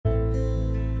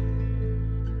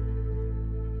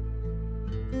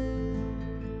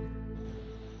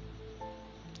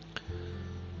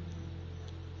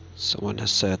Someone has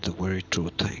said the very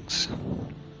true things.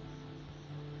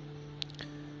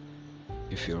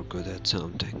 If you're good at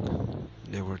something,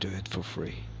 never do it for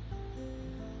free.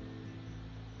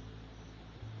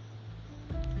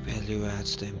 Value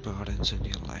adds the importance in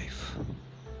your life,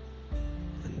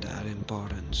 and that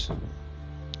importance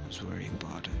is very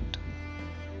important.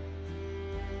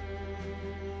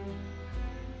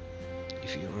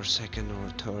 If you are second or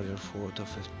third or fourth or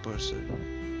fifth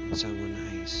person in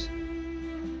someone's eyes,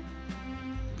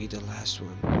 be the last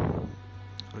one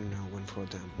or no one for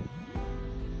them,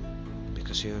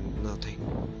 because you're nothing,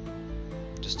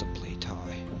 just a play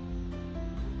toy.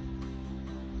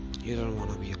 You don't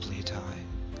want to be a play toy,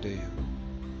 do you?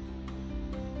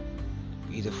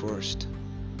 Be the first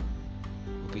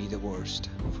or be the worst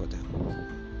for them,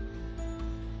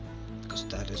 because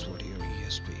that is what your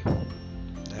ESP,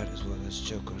 that is what this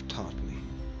Joker taught me.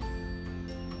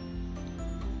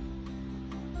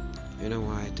 You know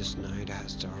why this night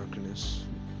has darkness?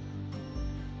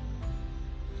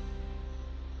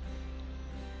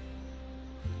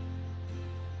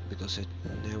 Because it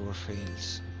never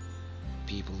fails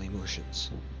people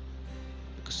emotions.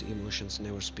 Because emotions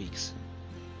never speaks.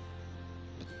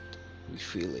 But we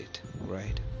feel it,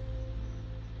 right?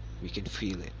 We can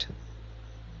feel it.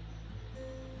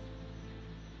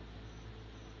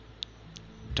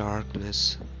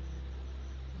 Darkness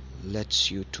lets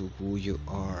you to who you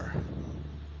are,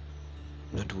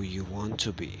 not who you want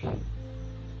to be.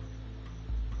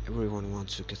 Everyone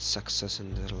wants to get success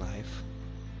in their life,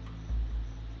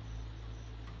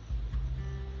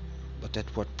 but at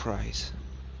what price?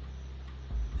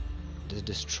 They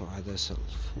destroy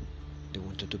themselves. They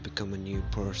wanted to become a new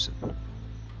person.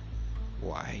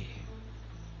 Why?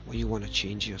 Why you want to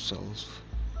change yourself?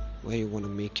 Why you want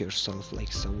to make yourself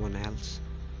like someone else?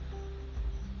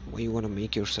 Why you want to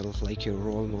make yourself like your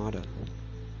role model?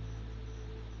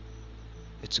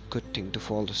 It's a good thing to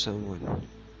follow someone,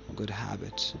 good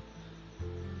habits,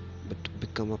 but to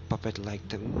become a puppet like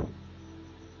them,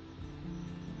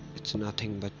 it's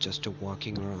nothing but just a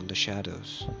walking around the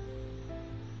shadows.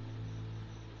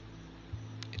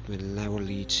 It will never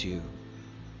lead you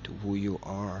to who you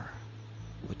are,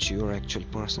 what your actual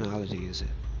personality is.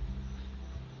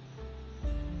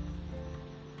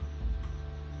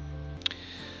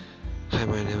 Hi,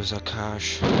 my name is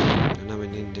Akash, and I'm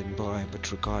an Indian boy,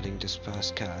 but recording this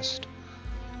podcast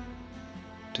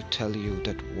to tell you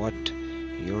that what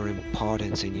your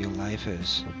importance in your life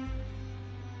is.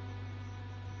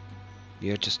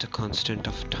 We are just a constant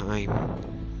of time,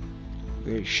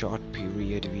 very short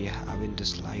period we have in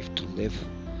this life to live,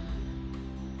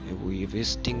 and we're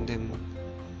wasting them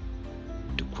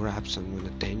to grab someone's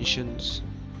attentions,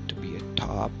 to be a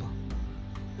top,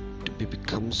 to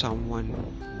become someone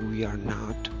we are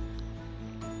not.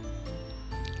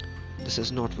 This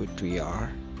is not what we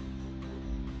are.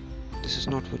 This is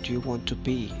not what you want to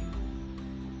be.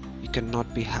 You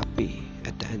cannot be happy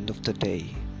at the end of the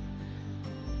day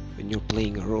when you're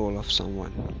playing a role of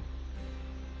someone.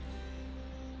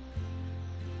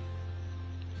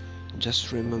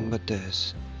 Just remember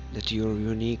this, that your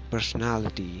unique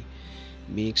personality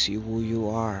makes you who you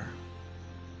are.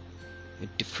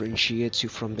 It differentiates you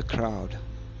from the crowd,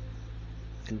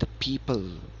 and the people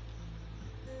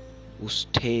who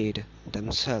stayed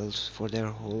themselves for their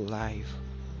whole life,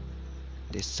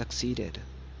 they succeeded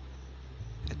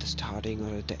at the starting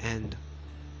or at the end,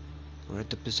 or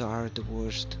at the bizarre, at the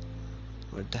worst,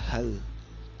 or at the hell.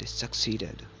 They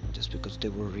succeeded just because they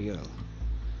were real.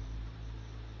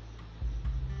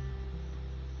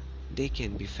 They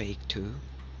can be fake too.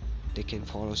 They can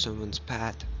follow someone's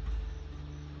path.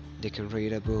 They can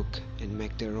read a book and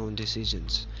make their own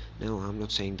decisions. No, I'm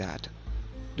not saying that.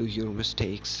 Do your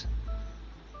mistakes,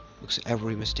 because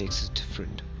every mistake is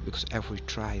different, because every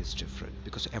try is different,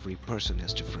 because every person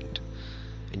is different,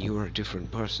 and you are a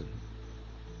different person.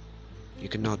 You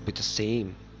cannot be the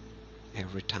same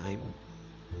every time.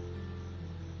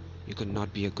 You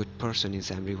cannot be a good person in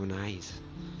everyone's eyes.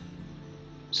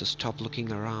 So stop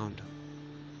looking around.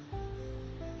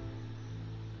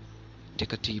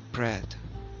 Take a deep breath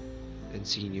and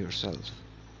see in yourself.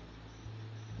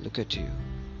 Look at you.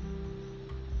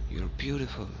 You're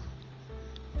beautiful.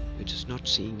 You're just not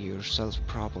seeing yourself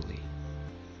properly.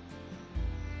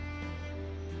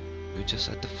 You're just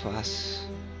at the fuss.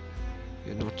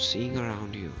 You're not seeing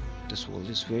around you. This world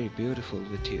is very beautiful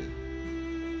with you,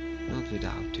 not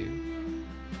without you.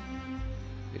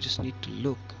 You just need to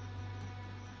look.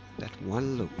 That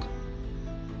one look.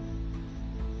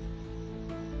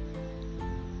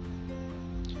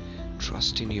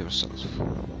 Trust in yourself.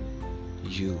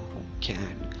 You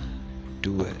can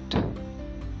do it.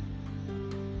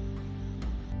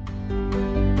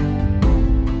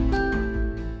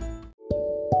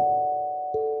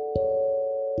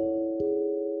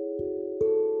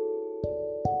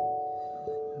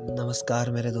 नमस्कार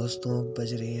मेरे दोस्तों,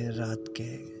 बज रही है रात के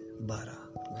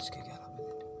 12:11।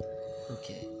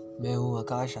 Okay. मैं हूँ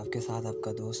आकाश, आपके साथ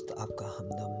आपका दोस्त, आपका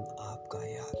हमदम, आपका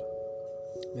यार।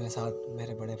 मेरे साथ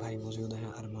मेरे बड़े भाई मौजूद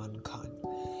हैं, अरमान खान।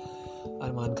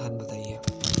 अरमान खान, बताइए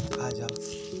आज आप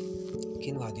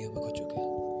किन वादियों में खो चुके हैं?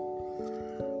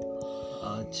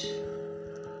 आज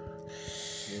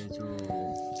ये जो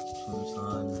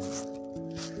सुनसान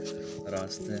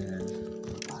रास्ते हैं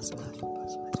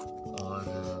और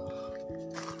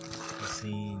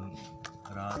हसीन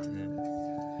रात है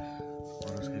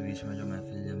और उसके बीच में जो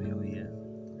महफिल जमी हुई है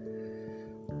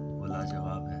वो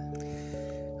लाजवाब है।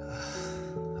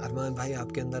 अरमान भाई,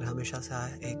 आपके अंदर हमेशा से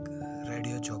एक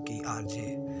रेडियो जॉकी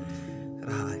आरजे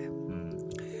रहा है।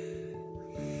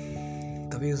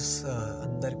 कभी उस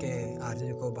अंदर के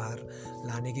आरजे को बाहर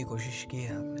लाने की कोशिश की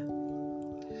है आपने?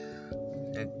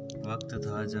 एक वक्त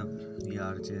था जब ये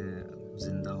आरजे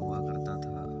जिंदा हुआ करता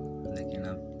था, लेकिन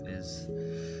अब इस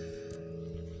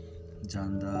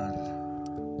जानदार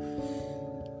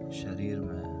शरीर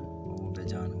में वो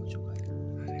बेजान हो चुका है।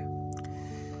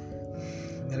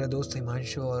 मेरा दोस्त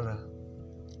हिमांशु और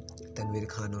तनवीर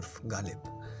खान उर्फ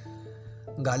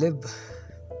गालिब,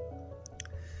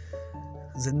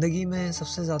 जिंदगी में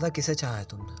सबसे ज्यादा किसे चाहा है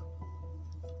तुमने?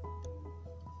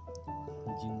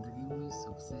 जिंदगी में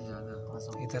सबसे ज्यादा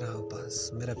इधर आओ, पास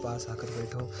मेरे पास आकर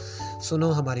बैठो, सुनो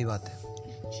हमारी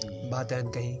बातें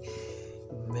कहीं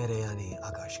मेरे यानी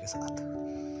आकाश के साथ।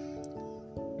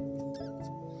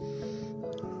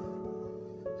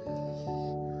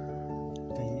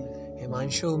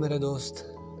 हिमांशु मेरे दोस्त,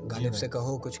 गालिब से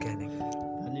कहो कुछ कहने के लिए।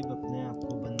 गालिब अपने आप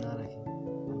को बंद ना रखे,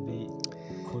 अभी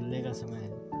खुलने का समय है।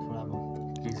 थोड़ा बहुत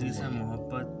किसी से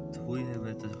मोहब्बत हुई है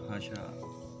बेतहाशा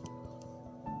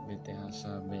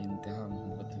बेइंतहा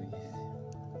मोहब्बत हुई है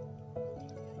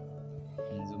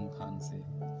अंजुम खान से।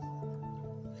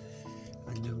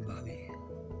 अंजुम भाभी,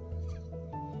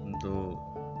 तो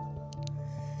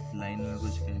लाइन में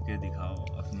कुछ कह के दिखाओ,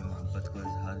 अपनी मोहब्बत को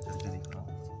इजहार करके दिखाओ।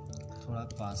 थोड़ा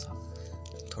पास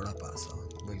आओ,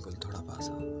 बिल्कुल थोड़ा पास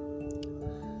आओ।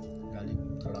 गालिब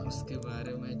थोड़ा। उसके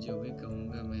बारे में जो भी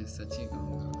कहूँगा मैं सच ही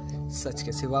कहूँगा, सच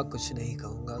के सिवा कुछ नहीं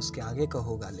कहूँगा, उसके आगे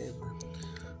कहो गालिब।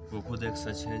 वो खुद एक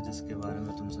सच है जिसके बारे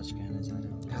में तुम सच कहना चाह रहे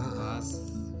हो। पास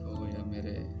हो या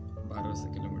मेरे 1200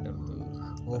 किलोमीटर दूर,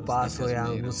 वो पास हो या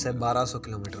मुझसे 1200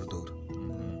 किलोमीटर दूर।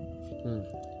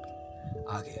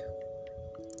 आगे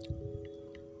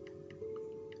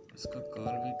उसको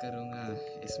कॉल भी करूँगा,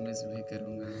 एसएमएस भी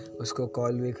करूँगा। उसको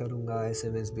कॉल भी करूँगा,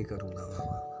 एसएमएस भी करूँगा।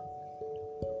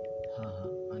 हाँ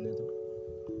आने दो।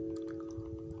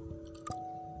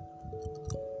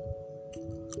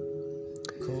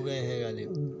 खो गए हैं गालिब।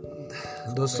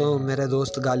 दोस्तों, मेरे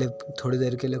दोस्त गालिब थोड़ी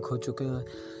देर के लिए खो चुके हैं।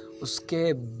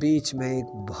 उसके बीच में एक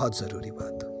बहुत ज़रूरी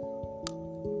बात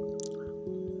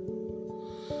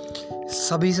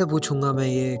सभी से पूछूंगा मैं,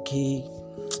 ये कि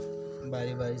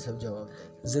बारी बारी सब जवाब।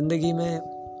 जिंदगी में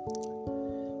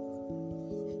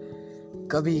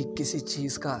कभी किसी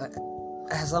चीज़ का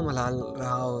ऐसा मलाल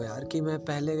रहा हो यार कि मैं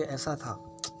पहले ऐसा था,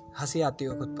 हंसी आती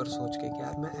हो खुद पर सोच के कि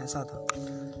यार मैं ऐसा था,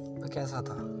 मैं कैसा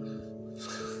था?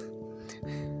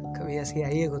 कभी हंसी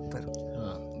आई है खुद पर?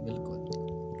 हाँ बिल्कुल,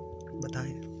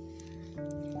 बताएं।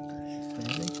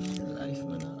 पहले की लाइफ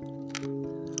में ना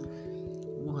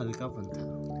वो हल्कापन था,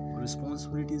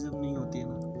 रिस्पॉन्सिबिलिटी जब नहीं होती है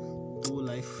ना तो वो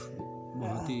लाइफ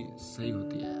बहुत ही सही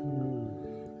होती है।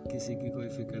 किसी की कोई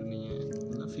फिक्र नहीं है,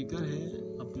 मतलब फिक्र है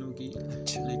अपनों की।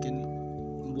 अच्छा। लेकिन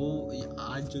वो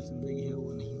आज जो जिंदगी है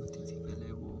वो नहीं होती थी,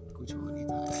 पहले वो कुछ और ही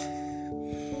था।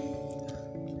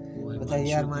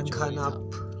 बताइए अरमान खान, आप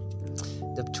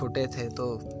जब छोटे थे तो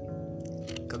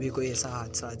कभी कोई ऐसा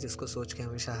हादसा जिसको सोच के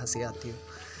हमेशा हंसी आती हो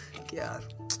कि यार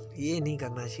ये नहीं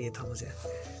करना चाहिए था मुझे?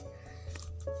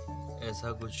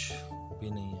 ऐसा कुछ भी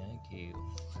नहीं है कि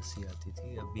हंसी आती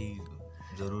थी, अभी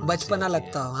जरूर बचपना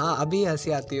लगता हो। हाँ, अभी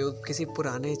हंसी आती हो किसी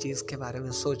पुराने चीज़ के बारे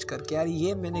में सोच कर कि यार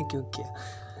ये मैंने क्यों किया।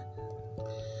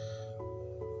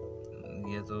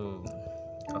 ये तो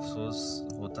अफसोस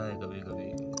होता है कभी कभी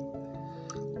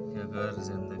कि अगर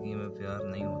जिंदगी में प्यार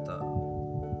नहीं होता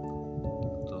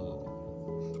तो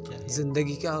क्या है?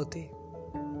 जिंदगी क्या होती?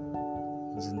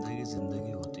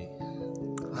 जिंदगी होती।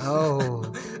 ओह,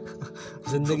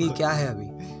 जिंदगी क्या है अभी?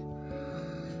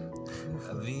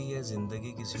 अभी ये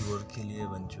जिंदगी किसी और के लिए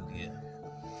बन चुकी है,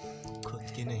 खुद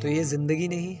की नहीं। तो ये जिंदगी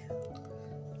नहीं,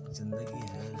 जिंदगी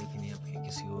है लेकिन ये अभी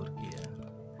किसी और की है।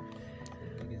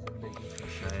 जिंदगी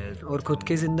शायद। और खुद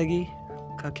की जिंदगी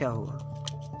का क्या हुआ?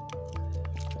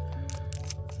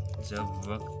 जब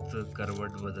वक्त वक्त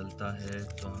करवट बदलता है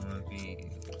तो हमें भी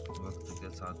वक्त के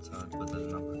साथ साथ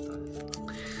बदलना पड़ता है।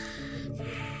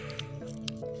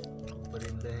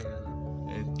 परिंदे हैं गालिब।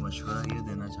 एक मशवरा ये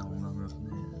देना चाहूँगा मैं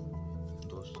अपने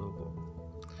दोस्तों को,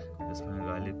 इसमें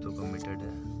गालिब तो कमिटेड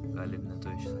है, गालिब ने तो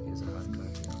इश्क का इजहार कर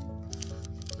दिया,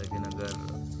 लेकिन अगर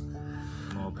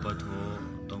मोहब्बत हो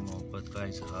तो मोहब्बत का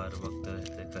इजहार वक्त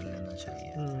रहते कर लेना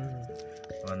चाहिए,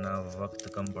 वरना वक्त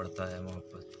कम पड़ता है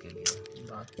मोहब्बत के लिए।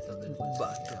 बात तो बिल्कुल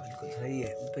सही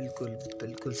है,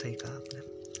 बिल्कुल सही कहा आपने।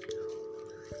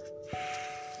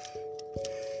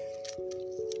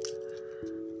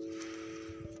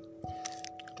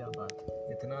 क्या बात है,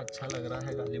 इतना अच्छा लग रहा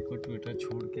है गालिब को ट्विटर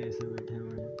छोड़ के ऐसे बैठे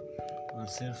हुए हैं और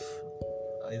सिर्फ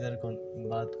इधर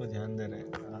बात को ध्यान दे रहे हैं।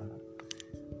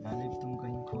 गालिब तुम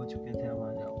कहीं खो चुके थे, अब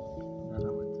आ जाओ, ज़्यादा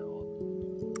मत जाओ।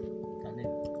 गालिब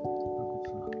तो कुछ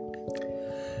सुना।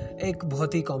 एक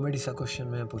बहुत ही कॉमेडी सा क्वेश्चन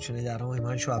मैं पूछने जा रहा हूँ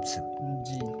हिमांशु आपसे।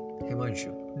 जी हिमांशु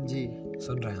जी,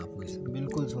 सुन रहे हैं आप मुझे?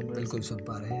 बिल्कुल सुन रहे हैं। बिल्कुल सुन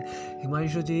पा रहे हैं।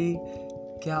 हिमांशु जी,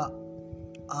 क्या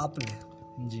आपने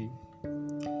जी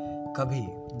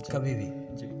कभी भी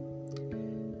जी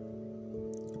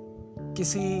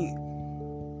किसी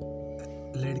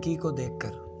लड़की को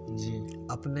देखकर जी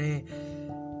अपने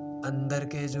अंदर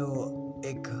के जो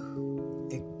एक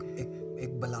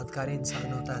बलात्कारी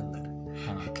इंसान होता है अंदर,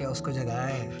 हाँ, क्या उसको जगाया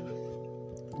है?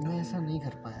 मैं ऐसा नहीं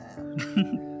कर पाया यार।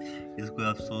 इसको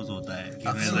अफसोस होता है कि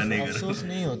मैं ऐसा नहीं कर अफसोस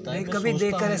नहीं होता है। नहीं, मैं कभी सोचता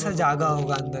देखकर हूँ ऐसा मैं जागा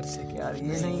होगा अंदर से कि यार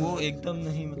ये नहीं। वो एकदम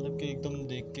नहीं, मतलब कि एकदम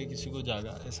देख के किसी को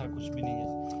जागा, ऐसा कुछ भी नहीं है।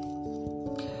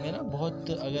 मैं ना बहुत,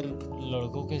 अगर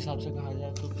लड़कों के हिसाब से कहा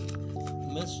जाए तो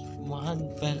मैं वहाँ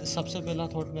सबसे पहला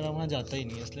थॉट मेरा वहाँ जाता ही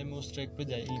नहीं है, इसलिए मैं उस ट्रैक पे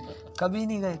जा ही नहीं पाता। कभी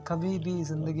नहीं गए, कभी भी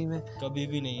जिंदगी में? कभी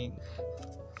भी नहीं।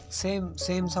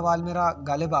 सेम सवाल मेरा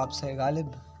गालिब आपसे है।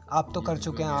 गालिब, आप तो कर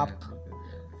चुके हैं,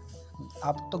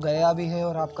 आप तो गया भी है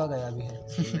और आपका गया भी है।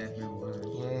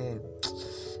 ये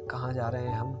कहाँ जा रहे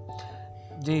हैं हम?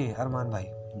 जी अरमान भाई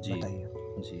जी बताइए,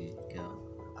 जी, क्या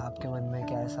आपके मन में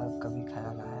क्या ऐसा कभी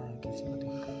ख्याल आया है किसी को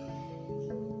देखकर?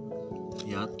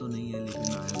 याद तो नहीं है लेकिन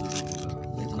आया जरूर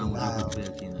होगा, इतना मुझे खुद पे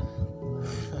यकीन है।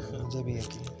 मुझे भी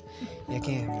यकीन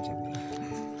है मुझे भी।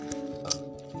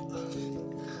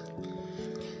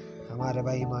 हमारे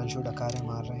भाई हिमांशु डकारे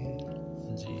मार रहे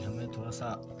हैं। जी, हमें थोड़ा सा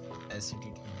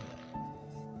एसिडिटी।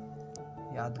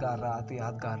 यादगार रात,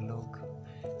 यादगार लोग,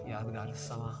 यादगार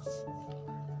समा।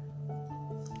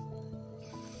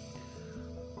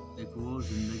 एक वो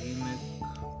जिंदगी में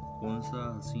कौन सा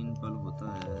हसीन पल होता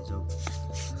है जब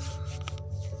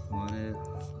हमारे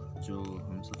जो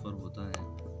हमसफर होता है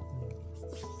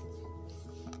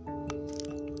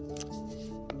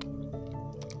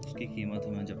उसकी कीमत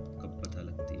हमें कब पता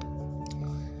लगती है?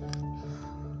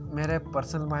 मेरे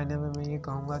पर्सनल मायने में मैं ये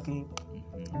कहूँगा कि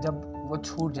जब वो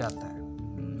छूट जाता है,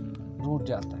 रूठ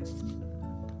जाता है,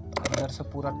 अंदर से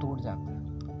पूरा टूट जाता है,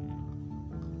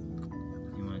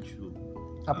 हिमांशु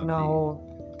अपना हो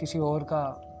किसी और का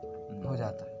हो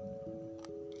जाता है।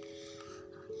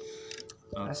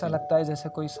 ऐसा लगता है जैसे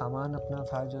कोई सामान अपना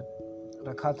था जो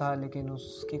रखा था लेकिन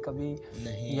उसकी कभी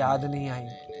नहीं, याद नहीं आई।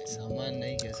 सामान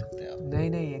नहीं कह सकते आप।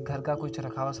 नहीं, एक घर का कुछ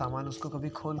रखा हुआ सामान, उसको कभी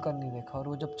खोल कर नहीं देखा और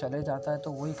वो जब चले जाता है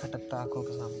तो वही खटकता है आंखों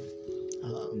के सामने।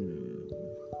 हाँ,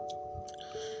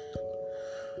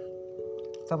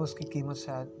 तब उसकी कीमत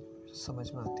शायद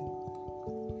समझ में आती है।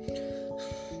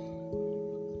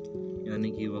 यानी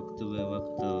कि वक्त ब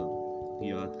वक्त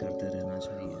याद करते रहना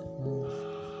चाहिए।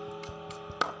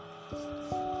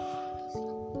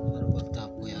 हर वक्त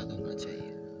आपको याद होना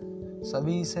चाहिए।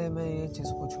 सभी से मैं ये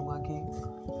चीज़ पूछूंगा कि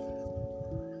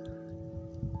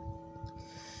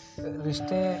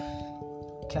रिश्ते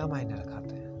क्या मायने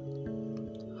रखाते हैं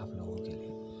आप लोगों के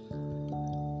लिए?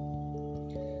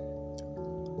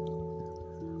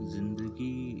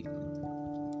 जिंदगी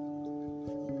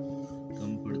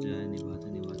कम पड़ जाए निभाते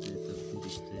निभाते तब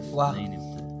रिश्ते वाह। नहीं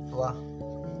निभते। वाह,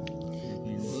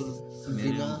 लेकिन और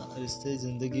बिना रिश्ते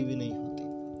जिंदगी भी नहीं होती।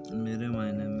 मेरे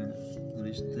मायने में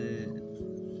रिश्ते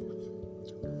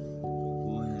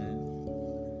वो है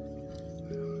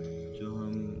जो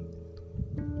हम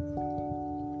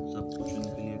सब कुछ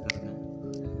उनके लिए कर रहे हैं,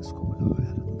 इसको बुलाओ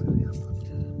यार अंदर यहाँ पर।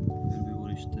 फिर भी वो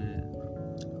रिश्ते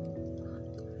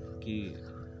की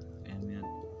अहमियत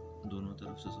दोनों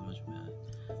तरफ से समझ में आए,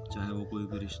 चाहे वो कोई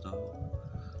भी रिश्ता हो।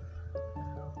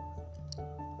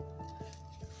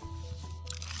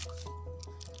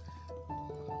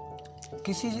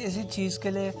 किसी ऐसी चीज़ के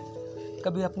लिए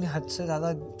कभी अपनी हद से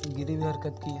ज़्यादा गिरी हुई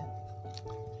हरकत की है?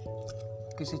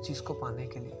 किसी चीज़ को पाने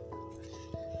के लिए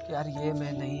कि यार ये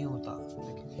मैं नहीं होता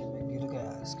लेकिन ये मैं गिर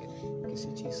गया इसके लिए,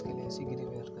 किसी चीज़ के लिए ऐसी गिरी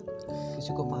हुई हरकत,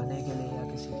 किसी को पाने के लिए या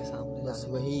किसी के सामने बस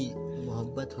जाने वही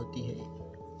मोहब्बत होती है।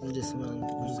 जिसमें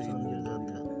इंसान गिर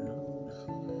जाता है।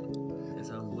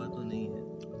 ऐसा हुआ तो नहीं है।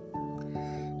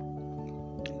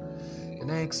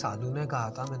 ना एक साधु ने कहा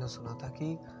था, मैंने सुना था कि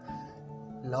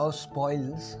love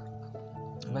spoils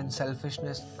when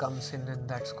selfishness comes in and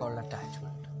that's called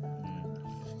attachment.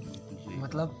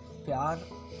 मतलब प्यार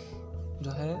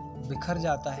जो है बिखर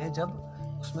जाता है जब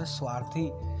उसमें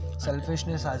स्वार्थी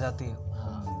सेल्फिशनेस आ जाती है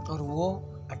और वो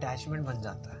अटैचमेंट बन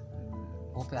जाता है,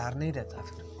 वो प्यार नहीं रहता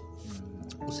फिर।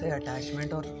 उसे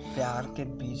अटैचमेंट और प्यार के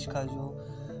बीच का जो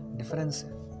डिफरेंस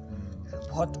है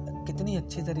बहुत कितनी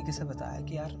अच्छी तरीके से बताया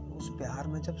कि यार उस प्यार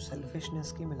में जब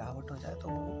सेल्फिशनेस की मिलावट हो जाए तो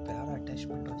वो प्यार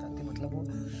अटैचमेंट हो जाती है। मतलब वो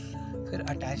फिर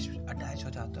अटैच हो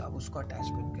जाते हो, आप उसको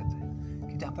अटैचमेंट कहते हैं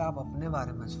कि जहाँ पे आप अपने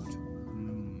बारे में सोचो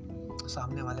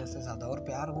सामने वाले से ज़्यादा। और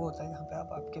प्यार वो होता है जहाँ पे आप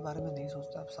आपके बारे में नहीं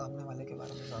सोचते, आप सामने वाले के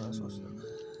बारे में ज़्यादा सोचते हो।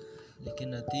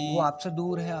 लेकिन वो आपसे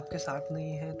दूर है, आपके साथ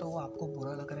नहीं है, तो वो आपको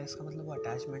बुरा लग रहा है, इसका मतलब वो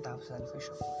अटैचमेंट, आप सेल्फिश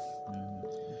हो।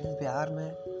 लेकिन प्यार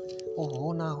में वो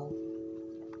हो ना हो,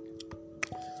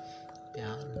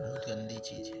 प्यार बहुत गंदी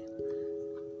चीज है।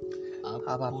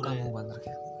 आप आपका मुंह बंद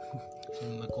रखें।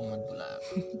 मेरे को मत बुलाया।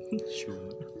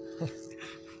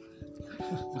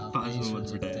 आप पास नहीं में सुन मत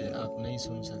सकते, बिठाया। आप नहीं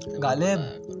सुन सकते। गालिब। मत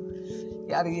बुलाया करो।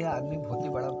 यार ये आदमी बहुत ही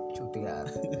बड़ा चूतिया है यार।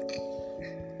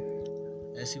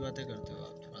 ऐसी बातें करते हो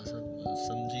आप, थोड़ा सा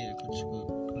समझिए कुछ को।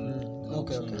 लोग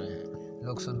ओके, सुन ओके। रहे हैं।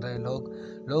 लोग सुन रहे हैं,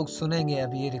 लोग सुनेंगे।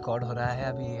 अभी ये रिकॉर्ड हो रहा है,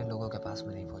 अभी ये लोगों के पास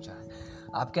में नहीं पहुंचा है।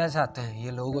 आप क्या चाहते हैं,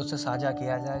 ये लोगों से साझा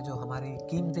किया जाए जो हमारी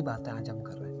कीमती बातें आज हम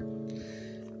कर रहे हैं?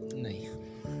 नहीं,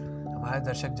 हमारे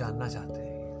दर्शक जानना चाहते हैं।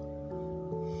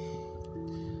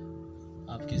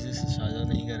 आप किसी से साझा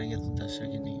नहीं करेंगे तो दर्शक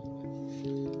ही नहीं होंगे।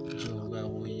 जो होगा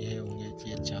वो ये होंगे कि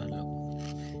ये 4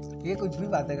 लोग। ये कुछ भी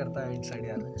बातें करता है इनसाइड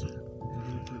यार।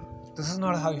 This is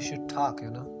not how you should talk, you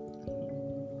no.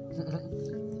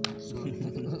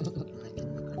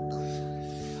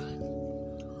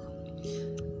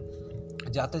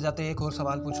 जाते जाते एक और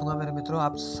सवाल पूछूंगा मेरे मित्रों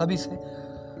आप सभी से।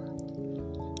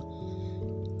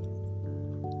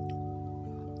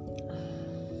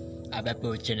 अबे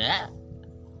पूछना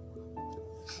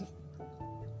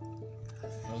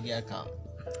हो गया काम।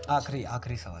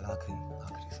 आखिरी सवाल।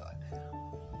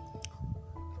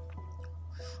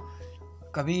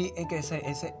 कभी एक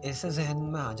ऐसे जहन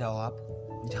में आ जाओ आप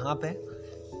जहाँ पे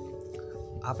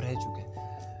आप रह चुके,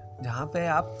 जहाँ पे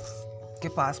आप के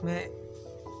पास में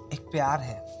एक प्यार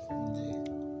है,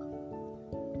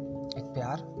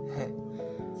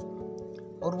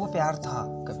 और वो प्यार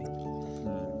था कभी।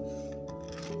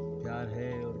 प्यार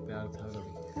है और प्यार था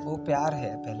कभी। वो प्यार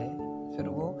है पहले, फिर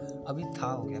वो अभी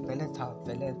था हो गया।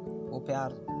 पहले वो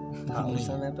प्यार था, उस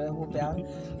समय पे वो प्यार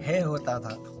है होता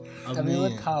था, कभी वो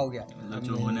था हो गया। मतलब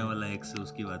जो होने वाला एक्स है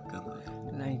उसकी बात कर रहा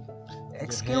था। नहीं,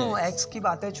 एक्स की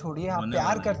बातें छोड़िए, आप होने प्यार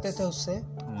वाला करते थे उससे।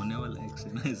 होने वाला एक्स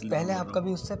है ना, इसलिए पहले बोल आप रहा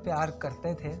कभी उससे प्यार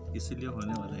करते थे, हूँ। इसीलिए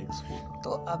होने वाला एक्स बोल रहा हूँ। तो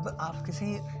अब आप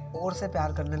किसी और से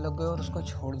प्यार करने लग गए और उसको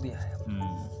छोड़ दिया है।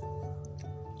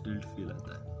 गिल्ट फील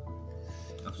आता है,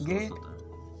 अफसोस Guilt? होता है।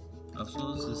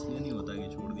 अफसोस इसलिए नहीं होता कि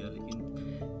छोड़ दिया, लेकिन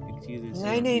एक चीज ऐसी नहीं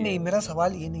होती नहीं है- नहीं, मेरा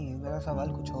सवाल ये नहीं है, मेरा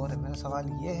सवाल कुछ और है। मेरा सवाल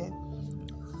ये है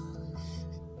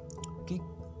कि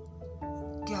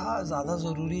क्या ज़्यादा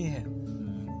ज़रूरी है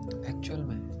एक्चुअल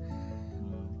में,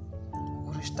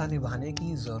 वो रिश्ता निभाने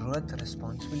की ज़रूरत,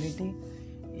 रिस्पॉन्सिबिलिटी,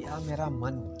 या मेरा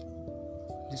मन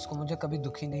जिसको मुझे कभी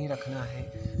दुखी नहीं रखना है,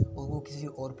 वो किसी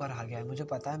और पर आ गया है। मुझे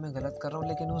पता है मैं गलत कर रहा हूँ,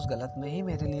 लेकिन उस गलत में ही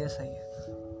मेरे लिए सही है।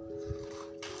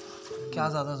 क्या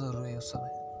ज़्यादा ज़रूरी है उस समय?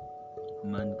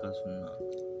 मन का सुनना,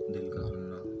 दिल का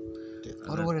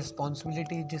सुनना। और वो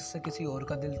रिस्पॉन्सिबिलिटी जिससे किसी और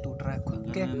का दिल टूट रहा है खुद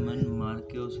अगर के, मैं मन मार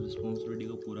के उस रिस्पॉन्सिबिलिटी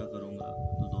को पूरा करूंगा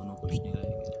तो दोनों खुश नहीं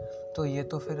रहेंगे। तो ये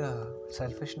तो फिर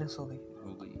सेल्फिशनेस हो गई,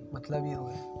 हो गई। मतलब ये हो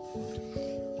गया।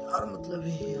 और मतलब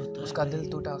ही होता है। उसका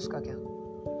दिल टूटा, उसका क्या?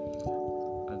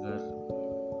 अगर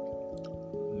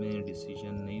मैं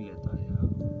डिसीजन नहीं लेता, या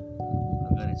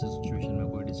अगर ऐसे सिचुएशन में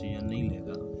कोई डिसीजन नहीं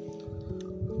लेगा,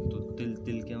 तो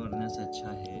तिल के मरने से अच्छा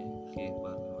है कि एक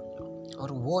बार में मर जाओ।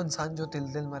 और वो इंसान जो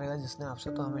तिल मरेगा, जिसने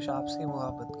आपसे तो हमेशा आपसे ही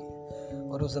मोहब्बत की है,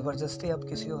 और वो ज़बरदस्ती अब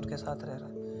किसी और के साथ रह रहा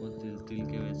है। वो तिल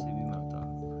के वैसे भी मरता।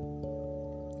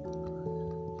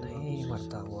 नहीं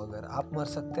मरता वो। अगर आप मर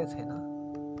सकते थे ना,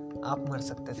 आप मर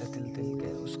सकते थे तिल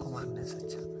के, उसको मारने से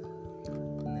अच्छा।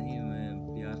 नहीं,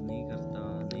 मैं प्यार नहीं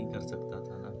कर सकता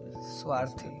था ना।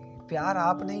 स्वार्थी प्यार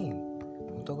आप नहीं,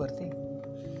 वो तो करती।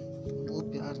 वो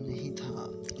प्यार नहीं था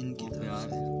इनकी तरफ प्यार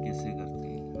से। कैसे करती?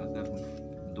 अगर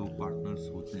 2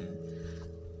 पार्टनर्स होते हैं,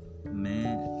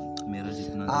 मेरा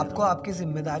जितना दे आपको रहा हूँ- आपकी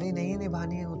जिम्मेदारी नहीं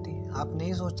निभानी होती। आप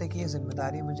नहीं सोचते कि ये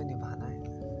जिम्मेदारी मुझे निभाना है,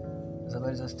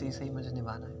 ज़बरदस्ती से ही मुझे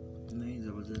निभाना है। नहीं,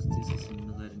 जबरदस्ती से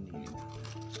जिम्मेदारी नहीं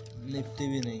है। लिपती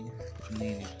भी नहीं है।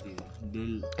 नहीं निकलती है।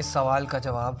 दिल इस सवाल का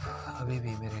जवाब अभी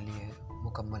भी मेरे लिए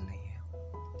मुकम्मल नहीं है।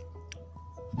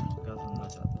 क्या सुनना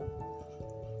चाहता हूँ?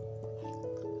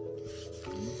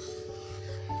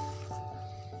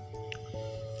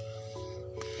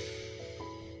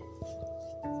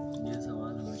 ये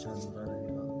सवाल हमेशा अधूरा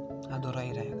रहेगा। अधूरा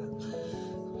ही रहेगा।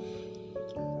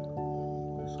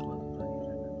 इसको अधूरा ही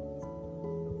रहने दो।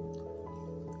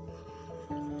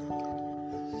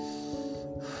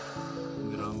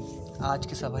 विराम। आज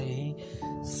की सभा यही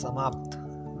समाप्त।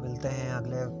 मिलते हैं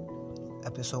अगले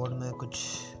एपिसोड में कुछ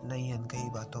नई अनकही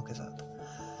बातों के साथ।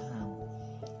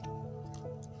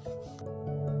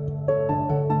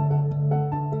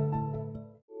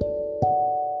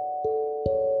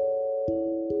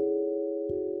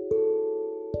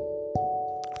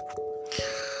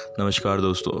 नमस्कार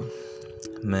दोस्तों,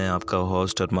 मैं आपका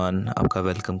होस्ट अरमान आपका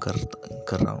वेलकम कर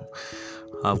रहा हूँ।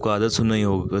 आपको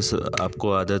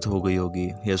आदत हो गई होगी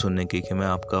यह सुनने की कि मैं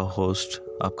आपका होस्ट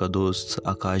आपका दोस्त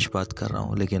आकाश बात कर रहा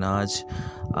हूँ, लेकिन आज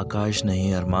आकाश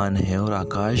नहीं अरमान है और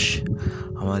आकाश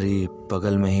हमारी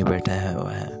बगल में ही बैठा है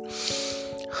हुआ है।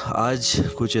 आज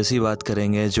कुछ ऐसी बात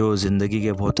करेंगे जो ज़िंदगी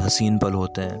के बहुत हसीन पल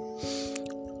होते हैं,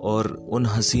 और उन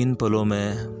हसीन पलों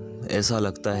में ऐसा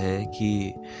लगता है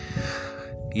कि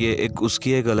ये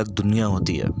उसकी एक अलग दुनिया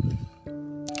होती है।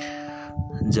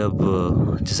 जब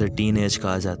जिसे टीन एज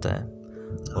कहा जाता है,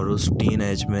 और उस टीन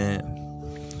एज में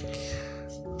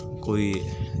कोई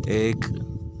एक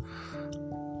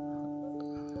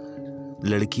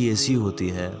लड़की ऐसी होती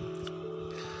है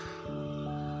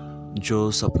जो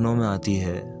सपनों में आती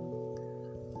है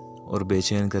और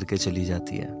बेचैन करके चली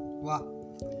जाती है। वाह।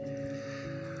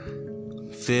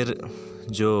 फिर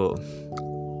जो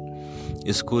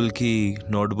स्कूल की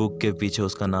नोटबुक के पीछे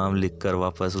उसका नाम लिखकर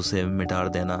वापस उसे मिटा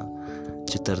देना,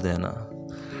 चित्र देना,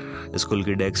 स्कूल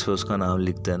की डेस्क पे उसका नाम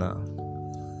लिख देना,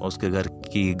 उसके घर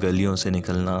की गलियों से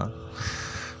निकलना,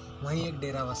 वहीं एक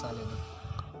डेरा बसा लेना,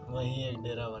 वहीं एक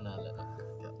डेरा बना लेना,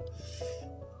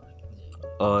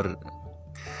 और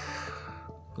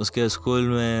उसके स्कूल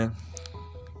में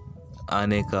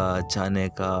आने का जाने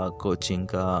का, कोचिंग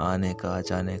का आने का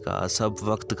जाने का, सब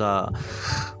वक्त का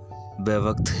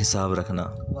बेवक्त हिसाब रखना।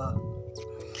 वाह।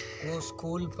 वो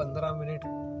स्कूल 15 मिनट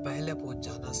पहले पहुंच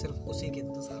जाना सिर्फ उसी के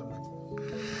इंतजार में,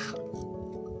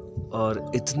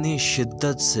 और इतनी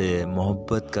शिद्दत से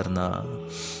मोहब्बत करना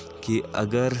कि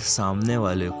अगर सामने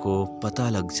वाले को पता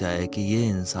लग जाए कि ये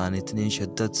इंसान इतनी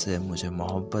शिद्दत से मुझे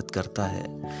मोहब्बत करता है,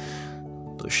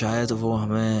 तो शायद वो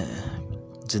हमें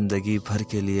ज़िंदगी भर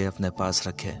के लिए अपने पास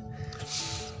रखे।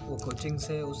 वो कोचिंग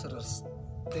से उस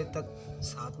रास्ते तक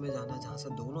साथ में जाना जहाँ से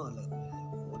दोनों अलग हैं,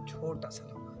 वो छोटा सा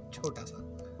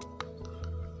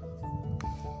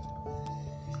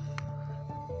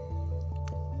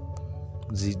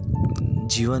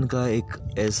जीवन का एक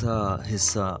ऐसा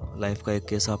हिस्सा, लाइफ का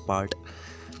एक ऐसा पार्ट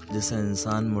जिसे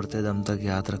इंसान मरते दम तक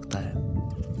याद रखता है।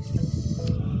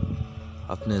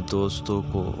 अपने दोस्तों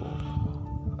को,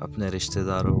 अपने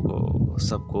रिश्तेदारों को,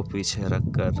 सबको पीछे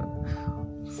रखकर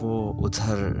वो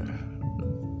उधर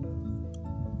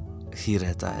ही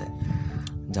रहता है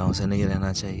जहाँ उसे नहीं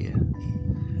रहना चाहिए।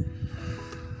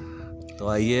 तो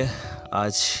आइए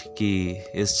आज की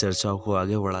इस चर्चा को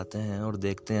आगे बढ़ाते हैं और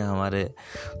देखते हैं हमारे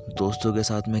दोस्तों के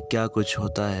साथ में क्या कुछ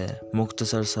होता है।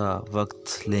 मुख्तसर सा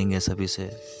वक्त लेंगे सभी से,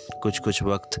 कुछ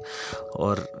वक्त,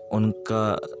 और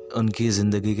उनकी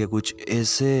ज़िंदगी के कुछ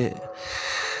ऐसे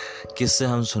किस्से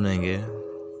हम सुनेंगे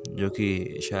जो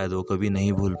कि शायद वो कभी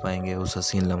नहीं भूल पाएंगे उस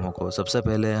हसीन लम्हों को। सबसे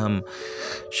पहले हम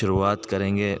शुरुआत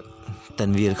करेंगे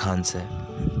तनवीर खान से।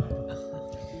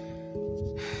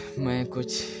 मैं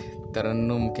कुछ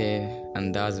तरन्नुम के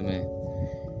अंदाज में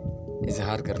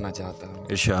इजहार करना चाहता हूँ।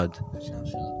 इरशाद।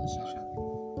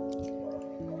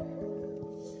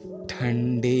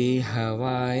 ठंडी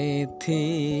हवाएं थी,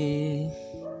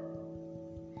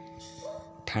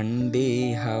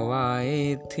 ठंडी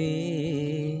हवाएं थी,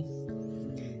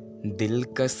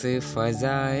 दिलकश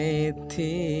फजाएं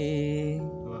थी,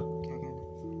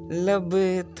 लब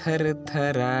थर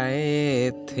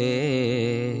थराए थे,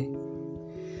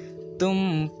 तुम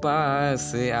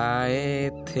पास आए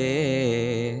थे,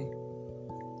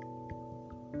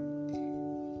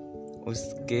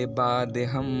 उसके बाद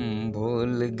हम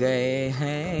भूल गए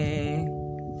हैं।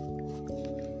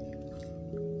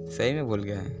 सही में भूल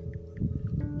गए हैं।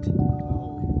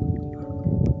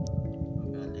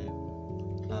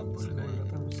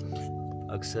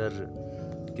 अक्सर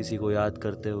किसी को याद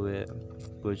करते हुए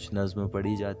कुछ नज़्म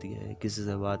पढ़ी जाती है, किसी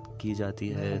से बात की जाती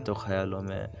है, तो ख्यालों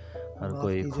में हर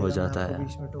कोई खो जाता है।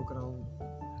 बीच में टोक रहा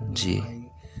हूँ जी।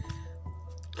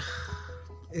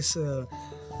 इस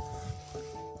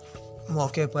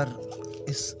मौके पर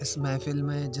इस महफिल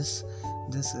में जिस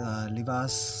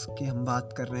लिबास की हम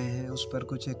बात कर रहे हैं उस पर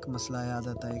कुछ एक मसला याद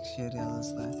आता है, एक शेर याद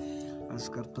आता है। अर्ज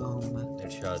करता हूँ मैं,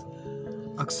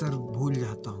 इरशाद। अक्सर भूल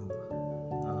जाता हूँ,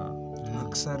 हाँ,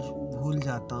 अक्सर भूल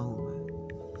जाता हूँ मैं,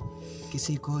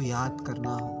 किसी को याद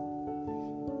करना हो,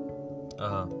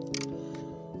 हाँ,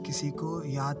 किसी को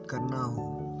याद करना हो,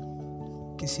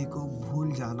 किसी को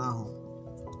भूल जाना हो,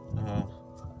 हाँ,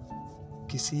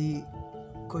 किसी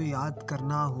को याद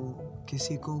करना हो,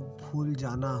 किसी को भूल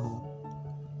जाना हो,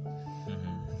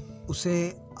 उसे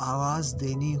आवाज़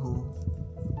देनी हो,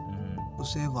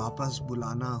 उसे वापस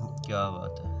बुलाना हो, क्या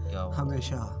बात है, क्या बात,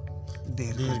 हमेशा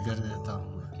देर कर देता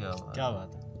हूँ। क्या बात, क्या बात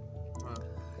है।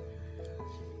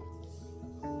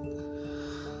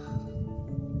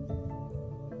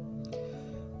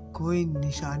 कोई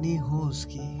निशानी हो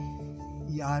उसकी,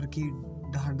 यार की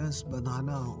ढांढस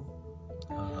बंधाना हो,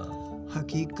 हाँ,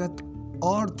 हकीकत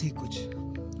और थी कुछ,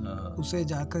 हाँ, उसे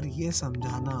जाकर ये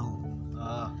समझाना हो,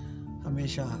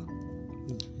 हमेशा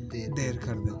देर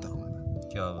कर देता हूँ।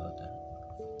 क्या बात है।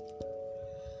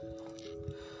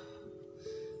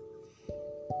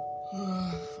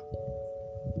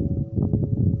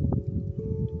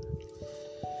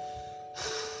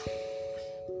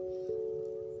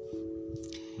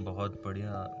 बहुत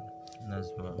बढ़िया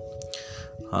नज़्म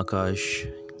आकाश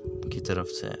की तरफ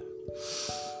से।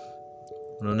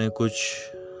 उन्होंने कुछ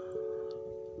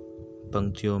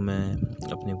पंक्तियों में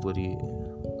अपनी पूरी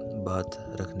बात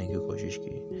रखने की कोशिश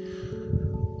की।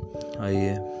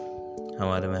 आइए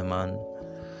हमारे मेहमान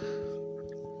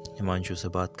हिमांशु से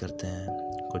बात करते हैं,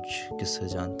 कुछ किस्से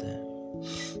जानते हैं।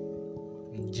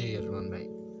 जी अरमान भाई,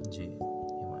 जी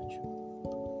हिमांशु,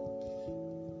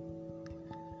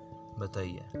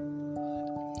 बताइए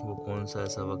वो कौन सा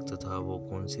ऐसा वक्त था, वो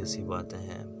कौन सी ऐसी बातें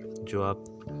हैं जो आप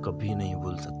कभी नहीं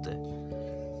भूल सकते।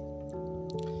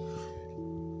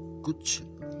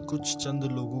 कुछ चंद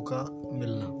लोगों का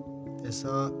मिलना,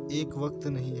 ऐसा एक वक्त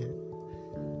नहीं है,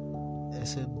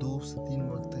 ऐसे 2 से 3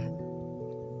 वक्त हैं।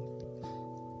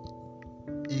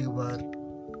 एक बार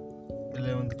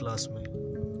 11th क्लास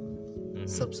में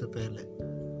सबसे पहले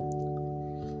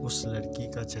उस लड़की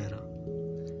का चेहरा,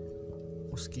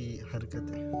 उसकी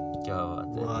हरकतें, क्या बात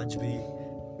वो है, आज भी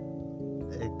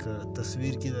एक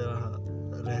तस्वीर की तरह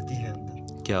रहती है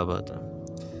अंदर। क्या बात है।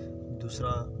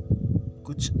 दूसरा,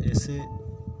 कुछ ऐसे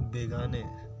बेगाने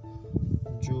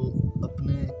जो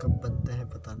अपने कब बनते हैं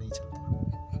पता नहीं चलता,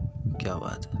 क्या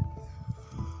बात है।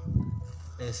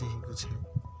 ऐसे ही कुछ है।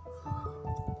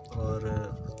 और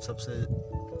सबसे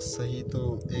सही तो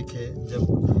एक है, जब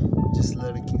जिस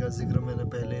लड़की का जिक्र मैंने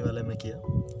पहले वाले में किया,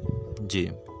 जी,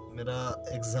 मेरा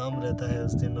एग्ज़ाम रहता है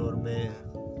उस दिन और मैं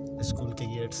स्कूल के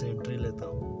गेट से एंट्री लेता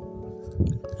हूँ।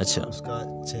 अच्छा,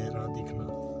 उसका चेहरा दिखना,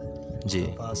 जी,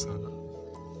 पास आना,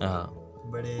 हाँ,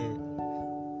 बड़े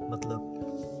मतलब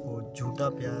वो झूठा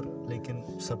प्यार,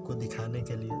 लेकिन सबको दिखाने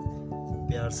के लिए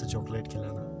प्यार से चॉकलेट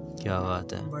खिलाना, क्या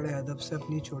बात है। बड़े अदब से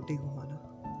अपनी चोटी घुमाना,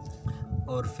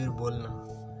 और फिर बोलना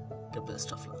कि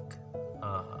बेस्ट ऑफ लक।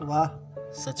 हाँ, वाह।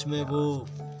 सच में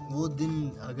वो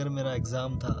दिन अगर मेरा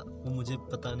एग्ज़ाम था, वो मुझे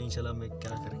पता नहीं चला मैं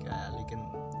क्या करके आया, लेकिन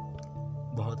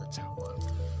बहुत अच्छा हुआ।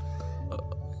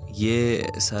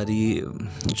 ये सारी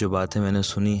जो बातें मैंने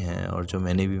सुनी हैं और जो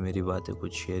मैंने भी मेरी बातें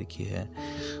कुछ शेयर की है,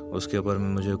 उसके ऊपर में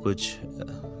मुझे कुछ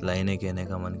लाइनें कहने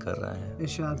का मन कर रहा है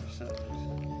इरशाद।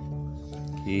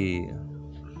 कि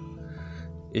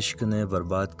इश्क ने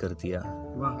बर्बाद कर दिया,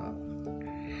 वाह।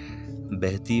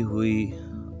 बहती हुई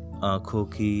आँखों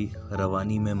की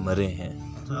रवानी में मरे हैं,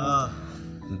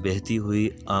 बहती हुई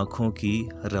आँखों की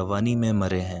रवानी में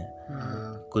मरे हैं,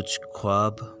 कुछ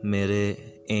ख्वाब मेरे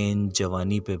ऐन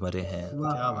जवानी पे मरे हैं,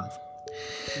 क्या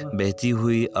बात। बहती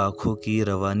हुई आँखों की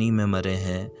रवानी में मरे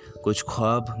हैं, कुछ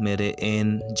ख्वाब मेरे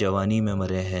ऐन जवानी में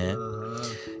मरे हैं,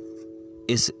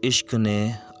 इस इश्क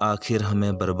ने आखिर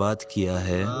हमें बर्बाद किया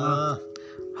है,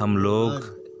 हम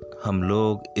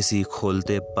लोग इसी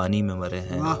खोलते पानी में मरे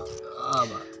हैं।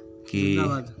 कि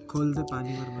खोलते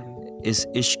पानी पर मरे, इस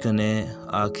इश्क ने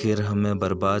आखिर हमें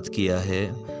बर्बाद किया है,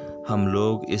 हम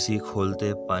लोग इसी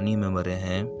खोलते पानी में मरे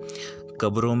हैं,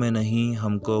 कब्रों में नहीं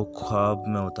हमको ख्वाब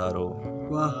में उतारो,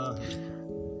 वाह।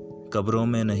 कब्रों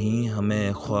में नहीं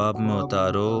हमें ख्वाब में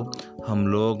उतारो, हम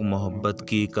लोग मोहब्बत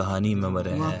की कहानी में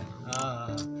मरे हैं।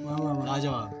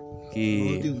 कि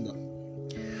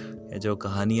ये जो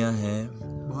कहानियाँ हैं,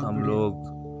 हम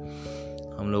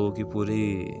लोगों की पूरी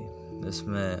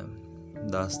इसमें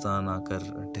दास्तान आकर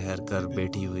ठहर कर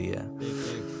बैठी हुई है।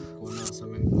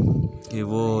 कि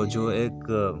वो जो एक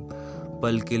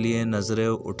पल के लिए नज़रें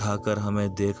उठाकर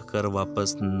हमें देखकर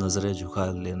वापस नज़रें झुका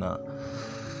लेना,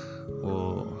 वो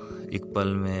एक पल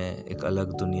में एक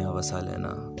अलग दुनिया बसा लेना,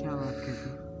 क्या बात की थी।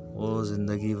 वो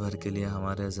ज़िंदगी भर के लिए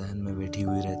हमारे जहन में बैठी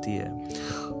हुई रहती है।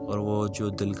 और वो जो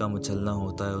दिल का मचलना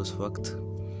होता है उस वक्त,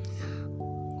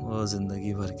 वो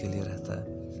ज़िंदगी भर के लिए रहता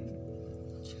है।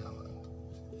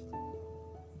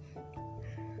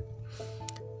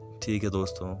 ठीक है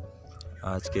दोस्तों,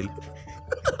 आज के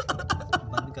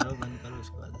बंद करो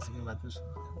उसके बाद इसके बाद में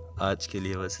सुनो। आज के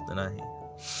लिए बस इतना ही।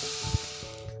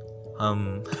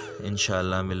 हम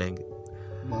इंशाल्लाह मिलेंगे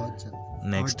बहुत जल्द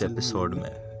नेक्स्ट एपिसोड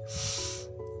में,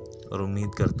 और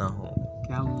उम्मीद करता हूँ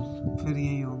क्या हम फिर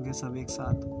यही होंगे सब एक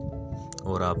साथ।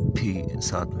 और आप भी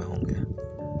साथ में होंगे।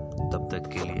 तब तक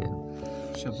के लिए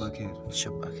शब्बा खैर।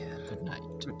 शब्बा खैर। Good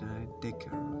night. Good night, take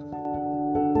care.